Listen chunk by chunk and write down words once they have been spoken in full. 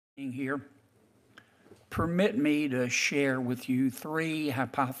Here. Permit me to share with you three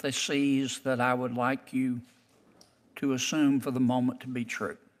hypotheses that I would like you to assume for the moment to be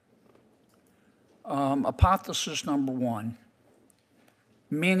true. Hypothesis number one,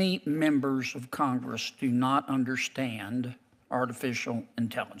 many members of Congress do not understand artificial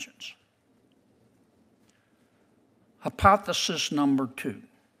intelligence. Hypothesis number two,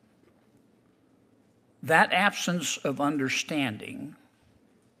 that absence of understanding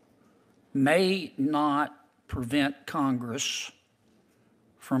may not prevent Congress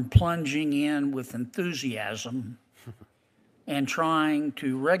from plunging in with enthusiasm and trying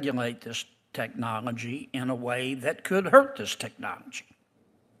to regulate this technology in a way that could hurt this technology.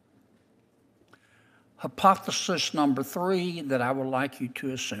 Hypothesis number three that I would like you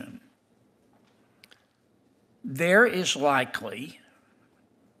to assume. There is likely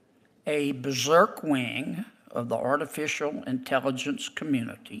a berserk wing of the artificial intelligence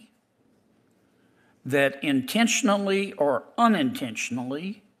community that intentionally or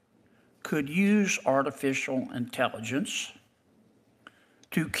unintentionally could use artificial intelligence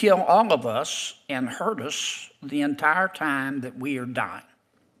to kill all of us and hurt us the entire time that we are dying.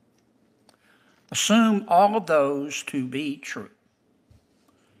 Assume all of those to be true.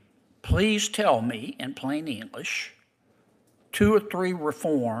 Please tell me in plain English 2 or 3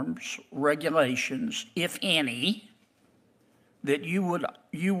 reforms, regulations, if any, that you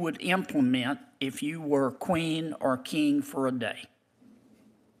would implement if you were queen or king for a day.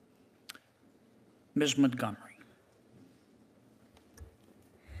 Ms. Montgomery.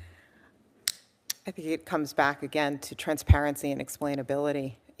 I think it comes back again to transparency and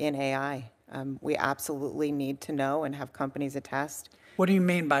explainability in AI. We absolutely need to know and have companies attest. What do you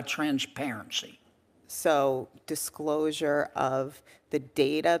mean by transparency? So disclosure of the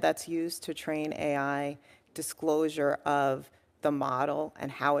data that's used to train AI, disclosure of the model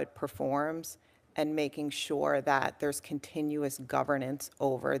and how it performs, and making sure that there's continuous governance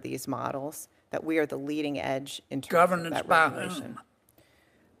over these models, that we are the leading edge in terms of that regulation. Whom?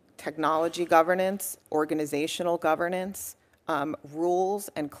 Technology governance, organizational governance, rules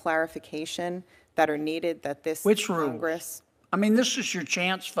and clarification that are needed that this Which Congress... rules? I mean, this is your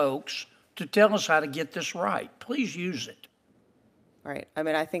chance, folks, to tell us how to get this right. Please use it. Right. I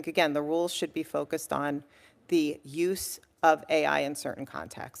mean, I think, again, the rules should be focused on the use of AI in certain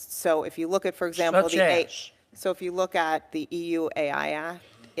contexts. So if you look at, for example, so if you look at the EU AI Act,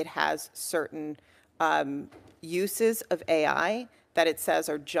 it has certain uses of AI that it says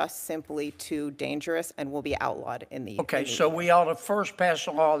are just simply too dangerous and will be outlawed in the EU. Okay, so we ought to first pass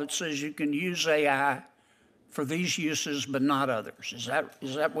a law that says you can use AI for these uses but not others. Is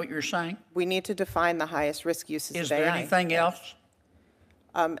that what you're saying? We need to define the highest risk uses of AI. Is there anything else?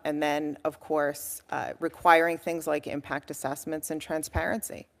 And then, of course, requiring things like impact assessments and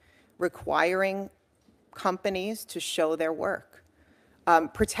transparency, requiring companies to show their work,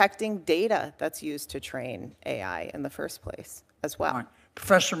 protecting data that's used to train AI in the first place as well. All right.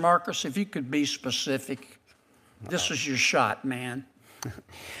 Professor Marcus, if you could be specific, this is your shot, man.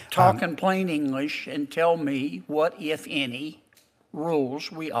 Talk in plain English and tell me what, if any,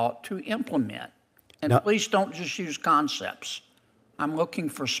 rules we ought to implement. And please don't just use concepts. I'm looking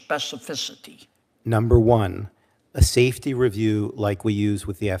for specificity. Number one, a safety review like we use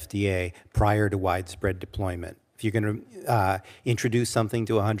with the FDA prior to widespread deployment. If you're going to introduce something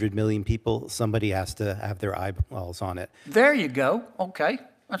to 100 million people, somebody has to have their eyeballs on it. There you go. Okay,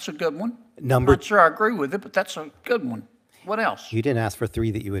 that's a good one. Number Not sure I agree with it, but that's a good one. What else? You didn't ask for 3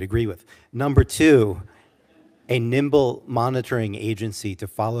 that you would agree with. Number two, a nimble monitoring agency to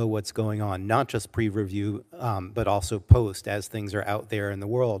follow what's going on, not just pre-review, but also post as things are out there in the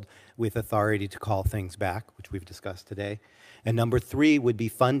world with authority to call things back, which we've discussed today. And number 3 would be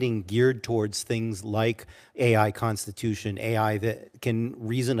funding geared towards things like AI constitution, AI that can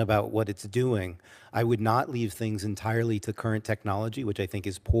reason about what it's doing. I would not leave things entirely to current technology, which I think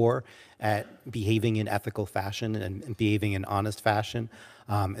is poor at behaving in ethical fashion and behaving in honest fashion.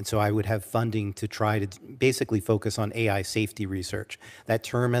 And so I would have funding to try to basically focus on AI safety research. That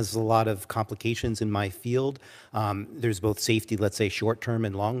term has a lot of complications in my field. There's both safety, let's say short-term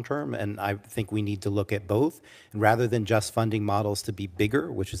and long-term, and I think we need to look at both. And rather than just funding models to be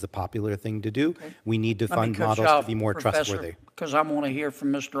bigger, which is the popular thing to do, we need to fund models to be more trustworthy. Because I want to hear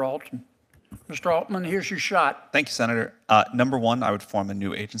from Mr. Altman. Mr. Altman, here's your shot. Thank you, Senator. Number one, I would form a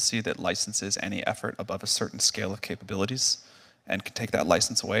new agency that licenses any effort above a certain scale of capabilities and can take that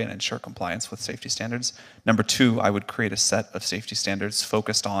license away and ensure compliance with safety standards. Number two, I would create a set of safety standards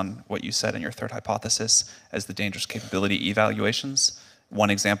focused on what you said in your third hypothesis as the dangerous capability evaluations. One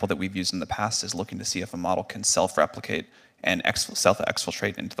example that we've used in the past is looking to see if a model can self-replicate and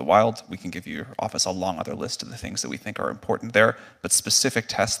self-exfiltrate into the wild, we can give your office a long other list of the things that we think are important there, but specific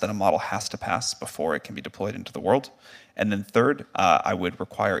tests that a model has to pass before it can be deployed into the world. And then third, I would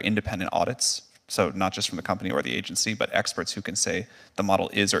require independent audits, so not just from the company or the agency, but experts who can say the model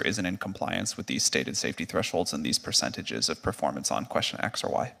is or isn't in compliance with these stated safety thresholds and these percentages of performance on question X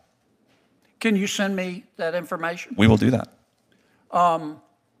or Y. Can you send me that information? We will do that.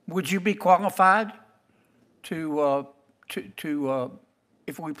 Would you be qualified to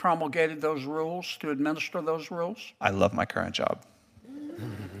if we promulgated those rules, to administer those rules? I love my current job.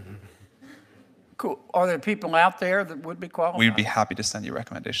 Cool. Are there people out there that would be qualified? We'd be happy to send you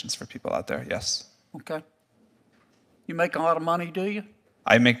recommendations for people out there, yes. Okay. You make a lot of money, do you?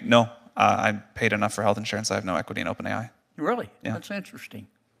 No. I'm paid enough for health insurance. I have no equity in OpenAI. Really? Yeah. That's interesting.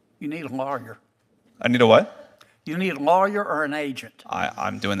 You need a lawyer. I need a what? You need a lawyer or an agent.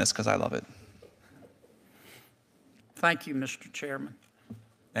 I'm doing this because I love it. Thank you, Mr. Chairman.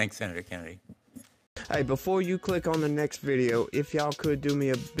 Thanks, Senator Kennedy. Hey, before you click on the next video, if y'all could do me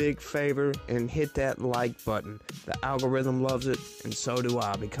a big favor and hit that like button. The algorithm loves it, and so do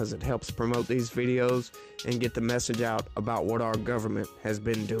I, because it helps promote these videos and get the message out about what our government has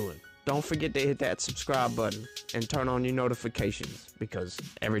been doing. Don't forget to hit that subscribe button and turn on your notifications, because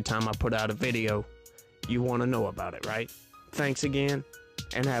every time I put out a video, you want to know about it, right? Thanks again,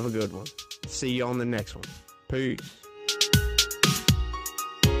 and have a good one. See you on the next one. Peace.